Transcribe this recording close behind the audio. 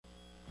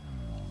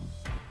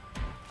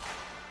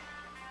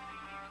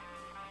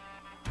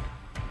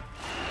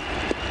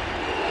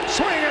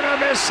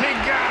this, he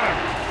got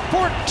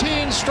him.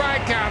 14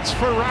 strikeouts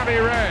for Robbie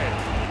Ray.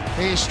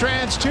 He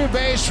strands 2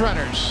 base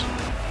runners.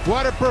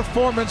 What a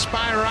performance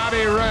by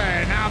Robbie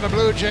Ray. Now the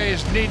Blue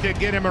Jays need to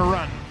get him a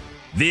run.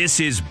 This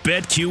is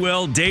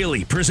BetQL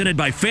Daily, presented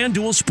by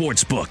FanDuel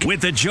Sportsbook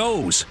with the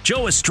Joes,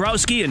 Joe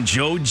Ostrowski and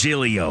Joe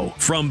Giglio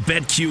from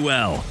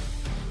BetQL.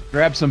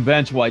 Grab some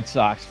bench, White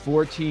Sox.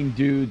 14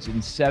 dudes in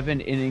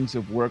 7 innings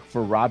of work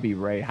for Robbie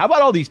Ray. How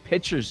about all these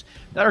pitchers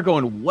that are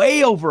going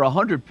way over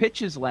 100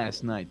 pitches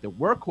last night? The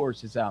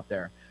workhorses out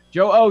there.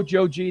 Joe O,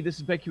 Joe G, this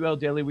is BetQL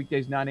Daily,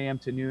 weekdays 9 a.m.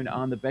 to noon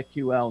on the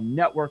BetQL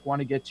Network.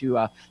 Want to get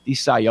to these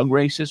Cy Young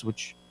races,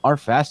 which are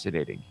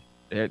fascinating.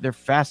 They're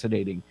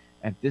fascinating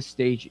at this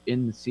stage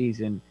in the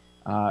season.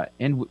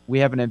 And we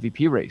have an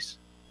MVP race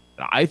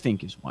that I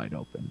think is wide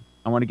open.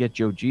 I want to get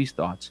Joe G's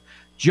thoughts.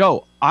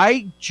 Joe,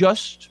 I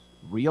just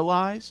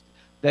realized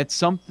that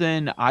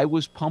something I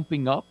was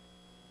pumping up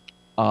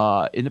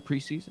in the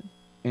preseason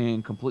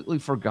and completely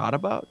forgot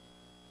about.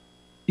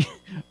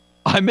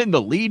 I'm in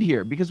the lead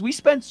here because we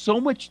spent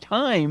so much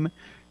time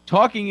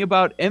talking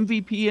about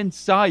MVP and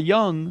Cy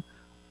Young.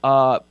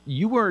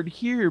 You weren't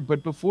here,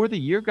 but before the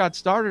year got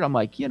started, I'm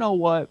like, you know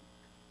what?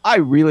 I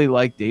really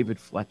like David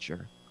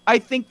Fletcher. I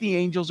think the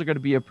Angels are going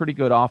to be a pretty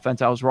good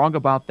offense. I was wrong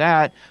about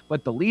that,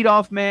 but the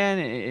leadoff man,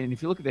 and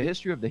if you look at the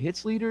history of the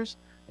hits leaders,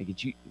 I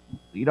get you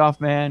leadoff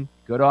man,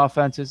 good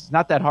offenses. It's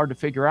not that hard to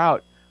figure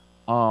out.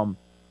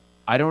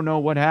 I don't know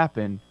what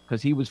happened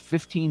because he was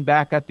 15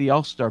 back at the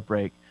All-Star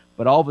break,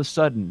 but all of a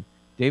sudden,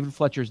 David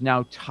Fletcher's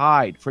now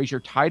tied. Frazier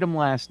tied him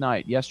last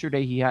night.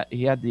 Yesterday, he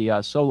had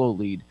the solo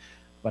lead,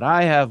 but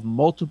I have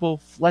multiple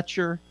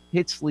Fletcher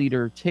hits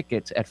leader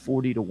tickets at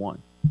 40-1.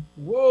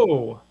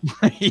 Whoa.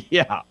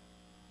 Yeah.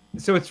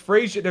 So it's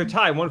Frazier. They're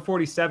tied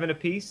 147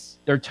 apiece.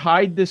 They're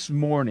tied this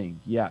morning.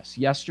 Yes.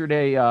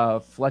 Yesterday,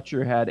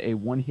 Fletcher had a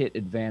 1-hit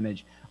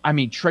advantage. I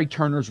mean, Trey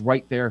Turner's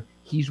right there.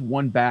 He's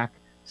 1 back.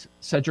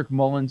 Cedric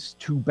Mullins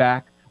 2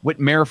 back. Whit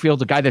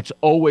Merrifield's a guy that's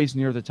always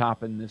near the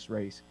top in this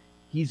race.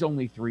 He's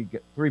only 3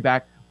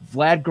 back.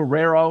 Vlad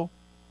Guerrero,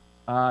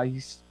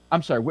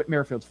 Whit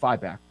Merrifield's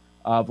 5 back.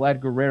 Vlad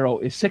Guerrero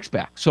is 6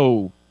 back.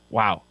 So,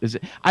 wow.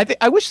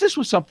 I wish this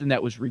was something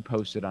that was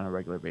reposted on a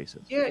regular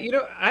basis. Yeah,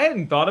 I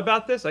hadn't thought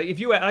about this.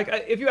 If you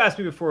asked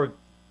me before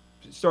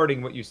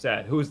starting what you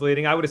said, who was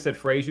leading, I would have said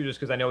Frazier just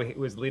because I know he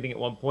was leading at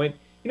one point.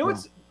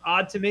 What's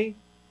odd to me?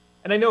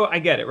 And I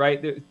get it,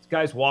 right? The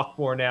guys walk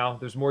more now.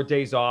 There's more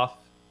days off.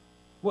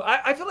 Well,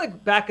 I feel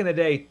like back in the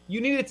day, you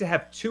needed to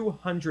have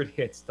 200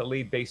 hits to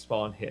lead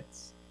baseball in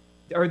hits.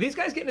 Are these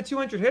guys getting to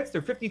 200 hits?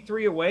 They're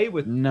 53 away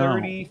with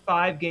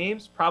 35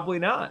 games? Probably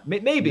not.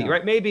 Maybe,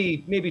 right?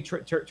 Maybe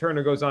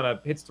Turner goes on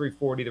hits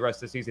 340 the rest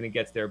of the season and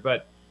gets there.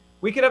 But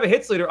we could have a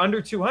hits leader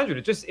under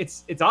 200.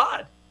 It's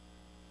odd.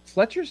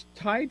 Fletcher's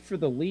tied for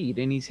the lead,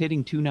 and he's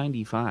hitting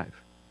 295.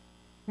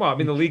 Well, I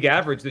mean, the league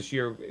average this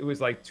year, it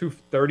was like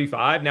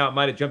 235. Now it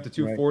might have jumped to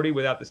 240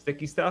 without the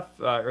sticky stuff,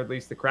 or at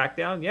least the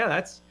crackdown.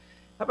 Yeah,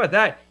 how about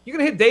that? You're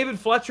going to hit David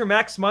Fletcher,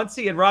 Max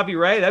Muncy, and Robbie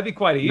Ray? That'd be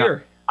quite a year.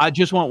 No, I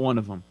just want one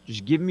of them.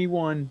 Just give me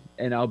one,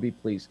 and I'll be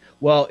pleased.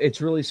 Well,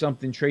 it's really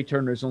something. Trey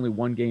Turner is only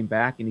 1 game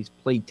back, and he's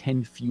played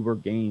 10 fewer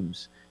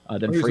games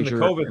than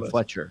Frazier and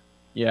Fletcher.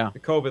 Yeah. The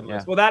COVID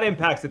list. Well, that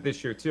impacts it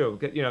this year, too.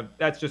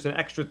 That's just an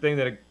extra thing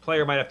that a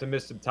player might have to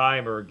miss some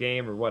time or a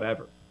game or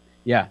whatever.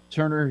 Yeah,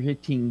 Turner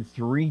hitting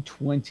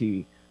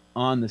 320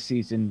 on the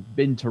season.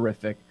 Been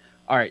terrific.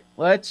 All right,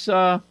 let's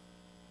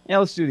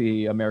do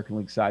the American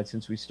League side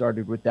since we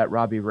started with that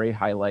Robbie Ray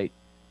highlight.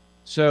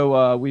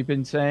 So we've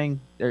been saying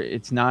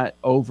it's not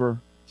over.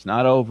 It's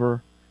not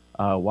over.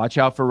 Watch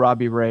out for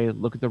Robbie Ray.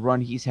 Look at the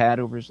run he's had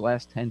over his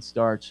last 10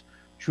 starts.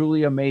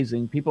 Truly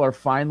amazing. People are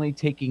finally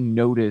taking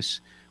notice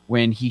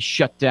when he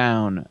shut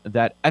down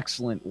that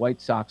excellent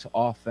White Sox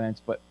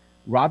offense. But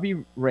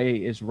Robbie Ray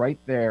is right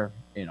there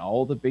in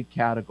all the big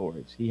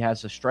categories. He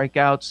has the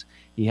strikeouts.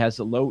 He has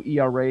a low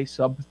ERA,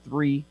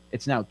 sub-3.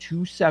 It's now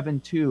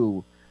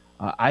 2.72.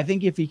 I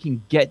think if he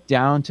can get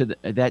down to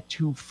that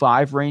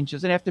 2.5 range,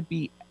 doesn't have to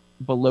be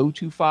below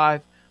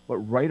 2.5, but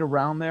right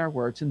around there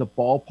where it's in the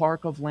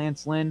ballpark of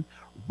Lance Lynn,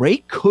 Ray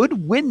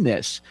could win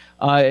this.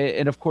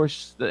 And, of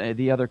course,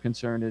 the other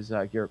concern is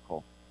Garrett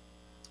Cole.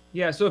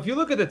 Yeah, so if you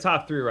look at the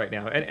top 3 right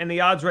now, and the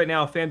odds right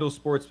now, FanDuel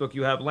Sportsbook,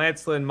 you have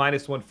Lance Lynn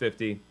minus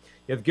 150.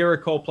 You have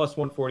Garrett Cole plus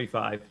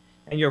 145.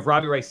 And you have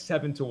Robbie Ray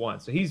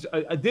 7-1. So he's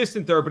a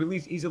distant third, but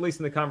he's at least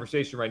in the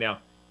conversation right now.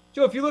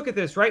 Joe, if you look at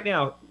this right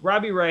now,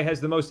 Robbie Ray has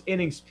the most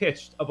innings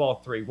pitched of all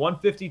 3,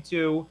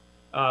 152.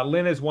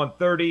 Lynn is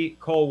 130.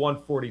 Cole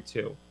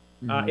 142.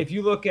 If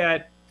you look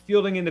at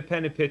fielding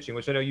independent pitching,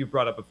 which I know you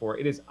brought up before,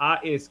 it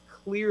is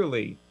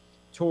clearly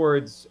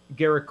towards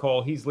Garrett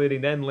Cole. He's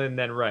leading, then Lynn,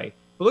 then Ray.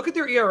 But look at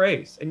their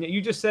ERAs, and you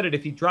just said it.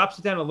 If he drops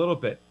it down a little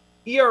bit,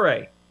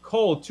 ERA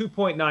Cole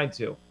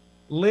 2.92.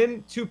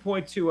 Lynn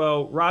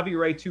 2.20, Robbie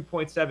Ray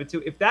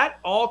 2.72. If that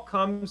all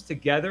comes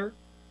together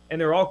and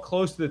they're all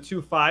close to the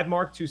 2.5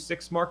 mark,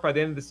 2.6 mark by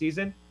the end of the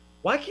season,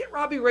 why can't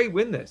Robbie Ray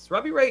win this?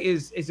 Robbie Ray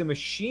is a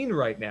machine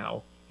right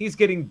now. He's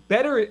getting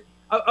better.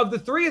 Of the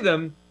 3 of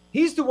them,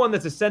 He's the one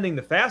that's ascending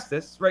the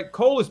fastest, right?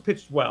 Cole has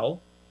pitched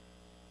well.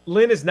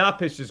 Lynn has not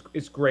pitched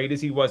as great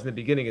as he was in the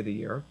beginning of the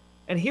year.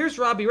 And here's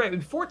Robbie Ray. I mean,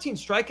 14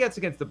 strikeouts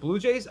against the Blue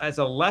Jays as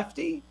a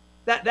lefty.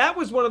 That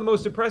was one of the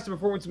most impressive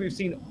performances we've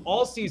seen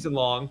all season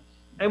long.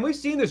 And we've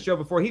seen this, Joe,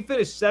 before. He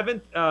finished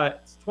 7th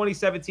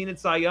 2017 in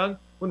Cy Young.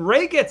 When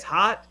Ray gets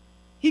hot,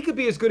 he could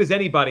be as good as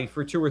anybody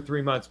for 2 or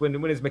 3 months when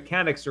his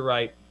mechanics are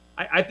right.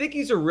 I think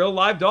he's a real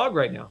live dog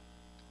right now.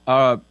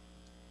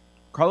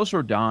 Carlos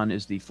Rodon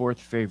is the 4th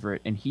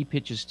favorite, and he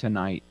pitches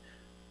tonight.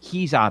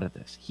 He's out of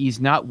this. He's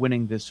not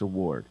winning this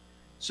award.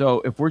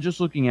 So if we're just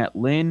looking at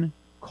Lynn,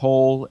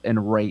 Cole,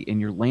 and Ray, and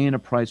you're laying a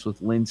price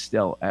with Lynn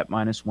still at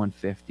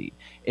 -150,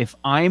 if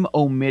I'm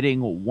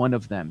omitting one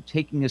of them,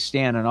 taking a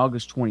stand on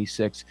August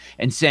 26th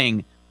and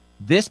saying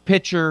this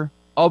pitcher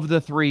of the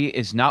 3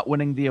 is not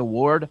winning the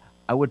award,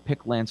 I would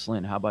pick Lance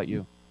Lynn. How about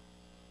you?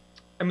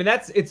 I mean,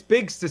 it's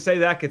big to say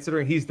that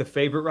considering he's the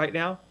favorite right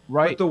now.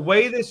 Right. But the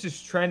way this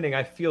is trending,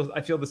 I feel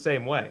the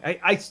same way.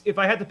 If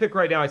I had to pick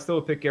right now, I still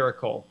would pick Garrett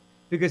Cole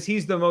because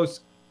he's the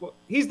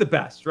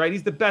best, right?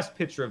 He's the best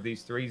pitcher of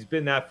these 3. He's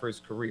been that for his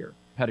career.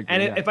 Pedigree,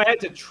 and yeah. if I had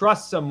to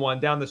trust someone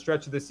down the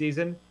stretch of the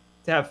season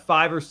to have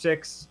 5 or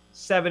 6,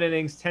 7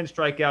 innings, 10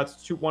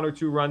 strikeouts, 1 or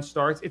 2 run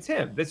starts, it's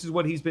him. This is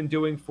what he's been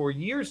doing for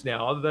years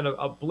now, other than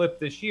a blip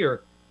this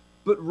year.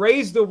 But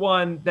Ray's the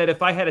one that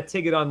if I had a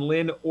ticket on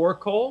Lynn or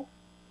Cole,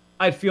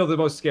 I'd feel the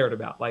most scared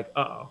about. Like,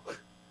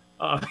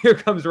 here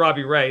comes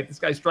Robbie Ray. This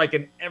guy's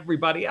striking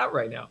everybody out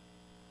right now.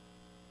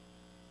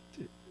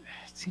 It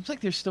seems like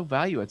there's still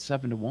value at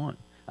 7-1.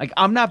 Like,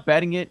 I'm not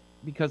betting it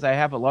because I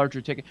have a larger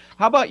ticket.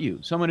 How about you?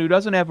 Someone who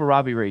doesn't have a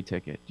Robbie Ray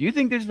ticket. Do you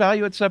think there's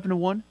value at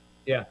 7-1?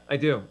 Yeah, I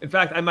do. In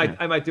fact, I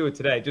might do it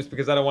today just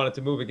because I don't want it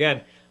to move again.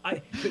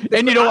 And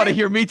you don't want to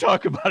hear me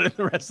talk about it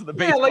the rest of the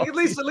baseball. Yeah, like at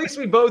least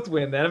we both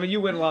win then. I mean,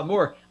 you win a lot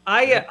more.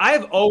 I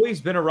have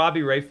always been a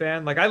Robbie Ray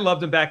fan. Like I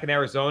loved him back in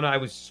Arizona. I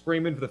was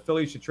screaming for the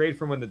Phillies to trade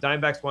for him when the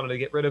Diamondbacks wanted to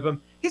get rid of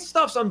him. His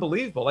stuff's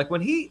unbelievable. Like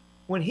when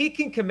he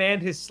can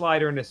command his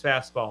slider and his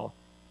fastball,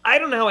 I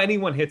don't know how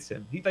anyone hits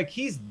him.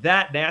 He's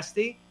that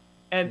nasty.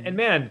 And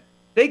man,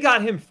 they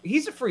got him.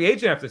 He's a free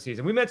agent after the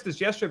season. We mentioned this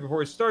yesterday before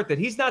we start that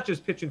he's not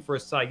just pitching for a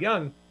Cy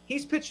Young.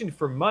 He's pitching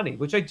for money,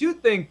 which I do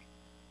think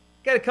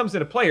kind of comes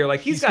into play here.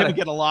 Like he's going to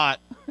get a lot.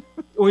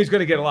 Well, he's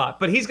going to get a lot,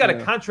 but he's got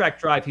a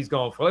contract drive he's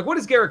going for. Like, what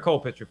is Garrett Cole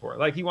pitching for?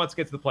 Like, he wants to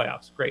get to the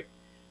playoffs. Great.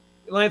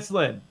 Lance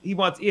Lynn,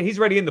 he's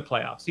already in the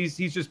playoffs.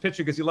 He's just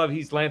pitching because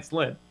he's Lance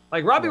Lynn.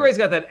 Like Robbie Ray's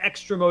got that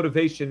extra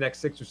motivation next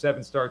 6 or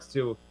 7 starts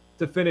to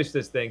finish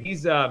this thing.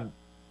 He's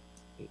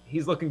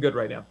looking good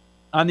right now.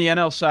 On the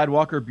NL side,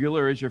 Walker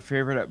Buehler is your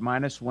favorite at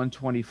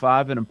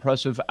 -125. An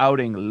impressive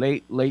outing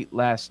late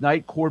last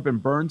night. Corbin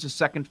Burns, a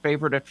second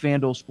favorite at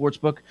FanDuel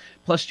Sportsbook,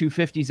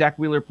 +250. Zach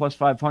Wheeler,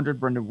 +500.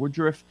 Brendan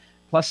Woodruff,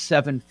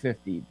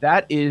 +750.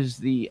 That is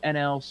the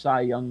NL Cy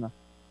Young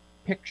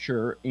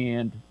picture,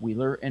 and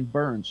Wheeler and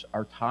Burns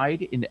are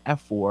tied in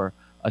F4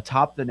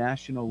 atop the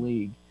National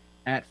League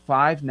at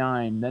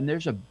 5-9. Then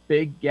there's a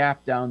big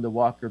gap down to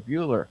Walker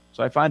Buehler.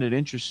 So I find it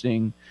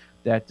interesting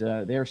that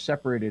they're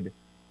separated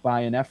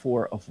by an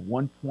F4 of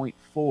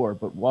 1.4,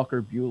 but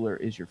Walker Buehler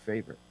is your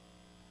favorite.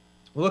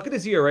 Well, look at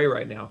his ERA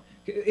right now.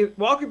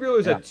 Walker Buehler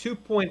is at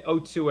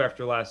 2.02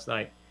 after last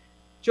night.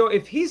 Joe,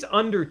 if he's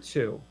under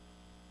 2,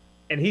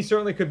 and he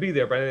certainly could be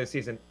there by the end of the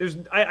season,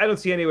 I don't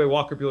see any way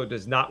Walker Buehler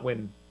does not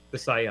win the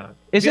Cy Young.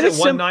 Isn't it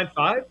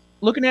 195?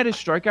 Looking at his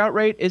strikeout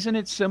rate, isn't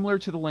it similar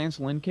to the Lance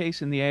Lynn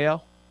case in the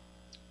AL?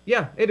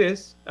 Yeah, it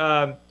is.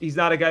 He's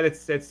not a guy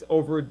that's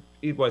over.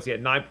 He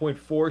had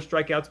 9.4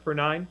 strikeouts per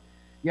 9.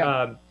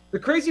 Yeah. The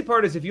crazy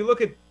part is if you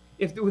look at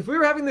if we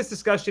were having this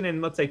discussion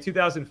in let's say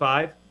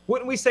 2005,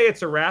 wouldn't we say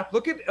it's a wrap?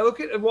 Look at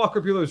Walker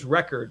Buehler's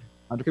record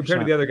 100%. compared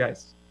to the other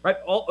guys, right?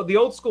 The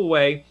old school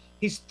way,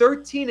 he's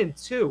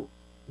 13-2.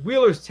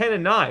 Wheeler's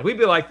 10-9. We'd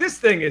be like, this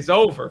thing is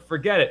over.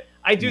 Forget it.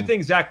 I do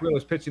think Zach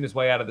Wheeler's pitching his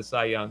way out of the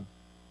Cy Young.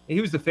 He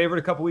was the favorite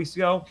a couple weeks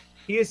ago.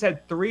 He has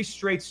had 3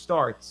 straight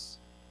starts,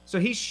 so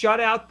he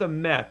shut out the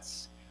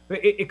Mets.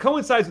 It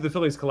coincides with the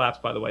Phillies' collapse,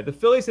 by the way. The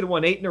Phillies had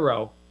won 8 in a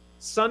row.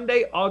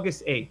 Sunday,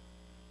 August 8th.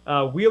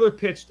 Wheeler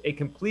pitched a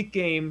complete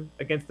game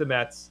against the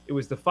Mets. It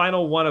was the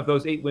final one of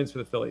those 8 wins for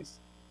the Phillies.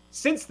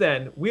 Since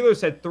then,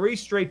 Wheeler's had 3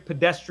 straight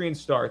pedestrian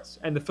starts,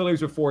 and the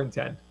Phillies were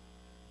 4-10.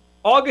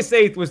 August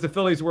 8th was the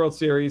Phillies World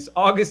Series.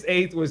 August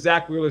 8th was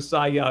Zach Wheeler's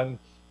Cy Young,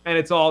 and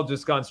it's all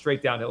just gone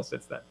straight downhill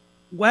since then.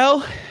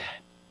 Well,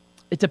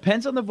 it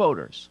depends on the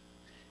voters,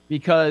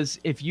 because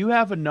if you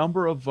have a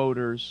number of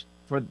voters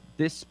for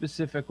this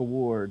specific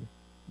award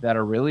that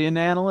are really in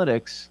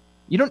analytics,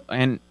 you don't,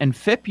 and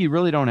FIP, you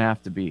really don't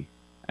have to be.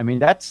 I mean,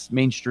 that's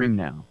mainstream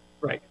now.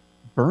 Right.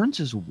 Burns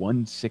is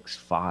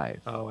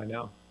 165. Oh, I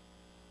know.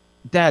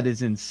 That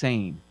is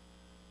insane.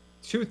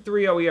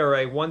 2.30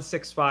 ERA,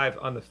 1.65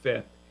 on the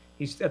 5th.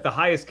 He's at the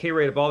highest K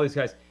rate of all these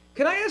guys.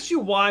 Can I ask you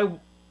why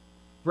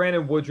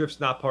Brandon Woodruff's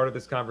not part of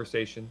this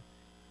conversation?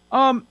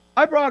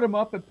 I brought him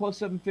up at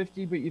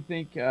 +750, but you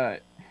think...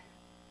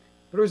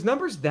 But are his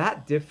numbers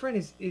that different?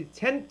 Is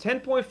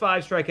 10.5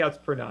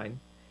 strikeouts per 9,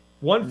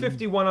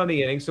 151 on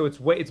the inning, so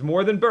it's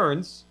more than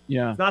Burns.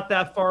 Yeah. It's not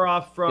that far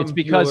off from It's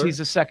because Buehler. he's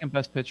the second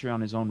best pitcher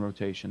on his own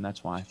rotation.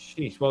 That's why.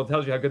 Sheesh. Well, it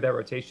tells you how good that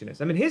rotation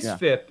is. I mean, his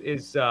FIP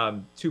is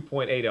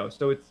 2.80,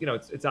 so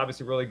it's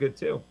obviously really good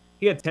too.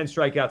 He had 10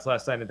 strikeouts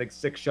last night and I think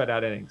 6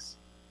 shutout innings.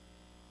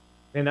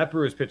 And that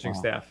Brewers pitching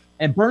staff.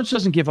 And Burns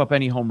doesn't give up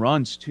any home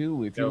runs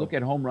too. If you No. look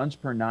at home runs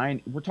per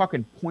 9, we're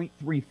talking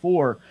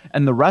 0.34,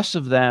 and the rest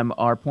of them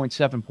are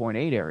 0.7,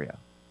 0.8 area.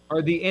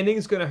 Are the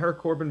innings going to hurt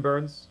Corbin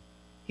Burns?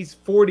 He's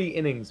 40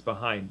 innings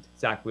behind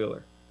Zach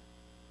Wheeler.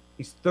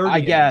 He's 30. I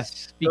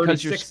guess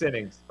because 36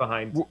 innings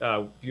behind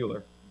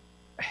Buehler.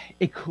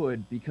 It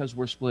could, because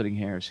we're splitting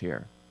hairs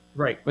here.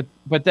 Right.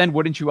 But then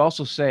wouldn't you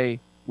also say,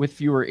 with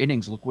fewer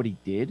innings, look what he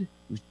did? He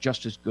was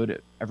just as good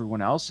at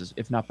everyone else,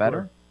 if not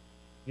better.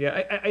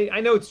 Yeah,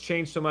 I know it's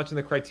changed so much and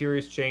the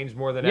criteria's changed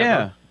more than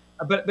Yeah.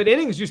 ever. But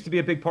innings used to be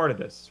a big part of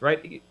this,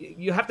 right?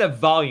 You have to have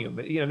volume.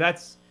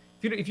 That's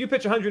if you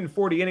pitch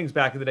 140 innings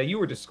back in the day, you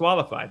were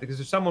disqualified because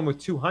there's someone with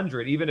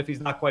 200, even if he's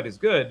not quite as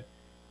good.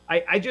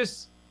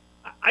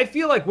 I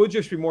feel like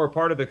Woodruff should be more a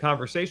part of the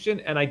conversation,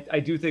 and I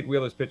do think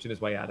Wheeler's pitching his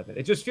way out of it.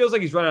 It just feels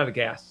like he's run out of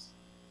gas.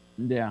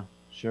 Yeah,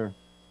 sure.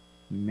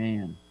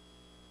 Man,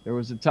 there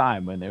was a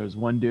time when there was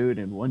one dude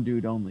and one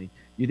dude only.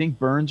 You think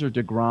Burns or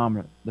DeGrom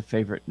are the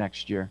favorite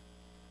next year?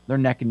 They're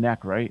neck and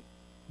neck, right?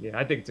 Yeah,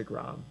 I think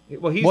DeGrom.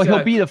 Well,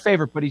 he'll be the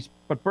favorite,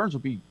 but Burns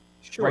will be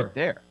right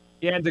there.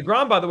 Yeah, and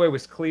DeGrom, by the way,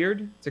 was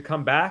cleared to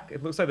come back.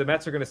 It looks like the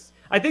Mets are going to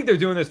 – I think they're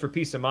doing this for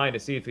peace of mind to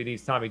see if he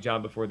needs Tommy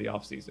John before the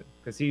offseason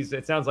because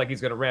it sounds like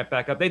he's going to ramp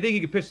back up. They think he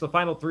could pitch the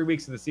final 3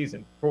 weeks of the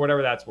season for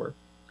whatever that's worth.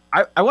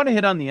 I want to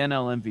hit on the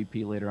NL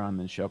MVP later on in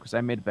the show because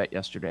I made a bet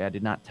yesterday I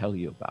did not tell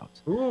you about.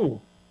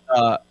 Ooh.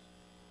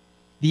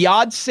 The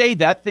odds say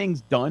that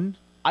thing's done.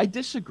 I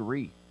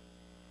disagree.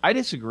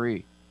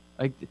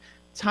 Like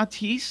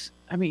Tatis,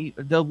 I mean,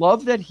 the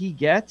love that he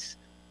gets,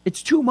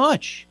 it's too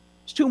much.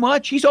 It's too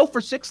much. He's 0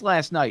 for 6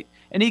 last night,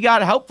 and he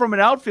got help from an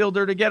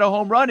outfielder to get a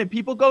home run, and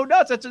people go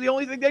nuts. That's the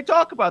only thing they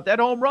talk about, that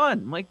home run.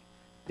 I'm like,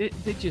 did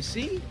you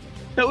see?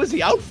 That was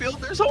the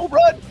outfielder's home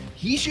run.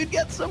 He should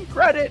get some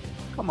credit.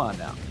 Come on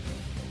now.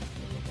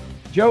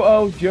 Joe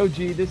O, Joe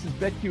G, this is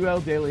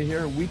BetQL Daily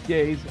here,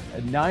 weekdays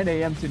at 9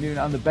 a.m. to noon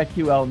on the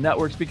BetQL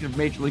Network. Speaking of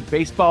Major League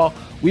Baseball,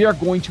 we are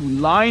going to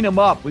line them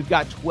up. We've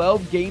got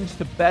 12 games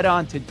to bet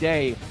on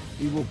today.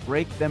 We will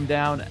break them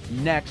down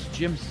next.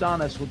 Jim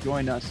Sanas will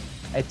join us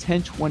at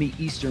 10:20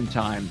 Eastern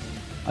Time.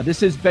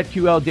 This is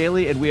BetQL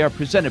Daily, and we are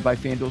presented by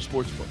FanDuel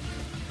Sportsbook.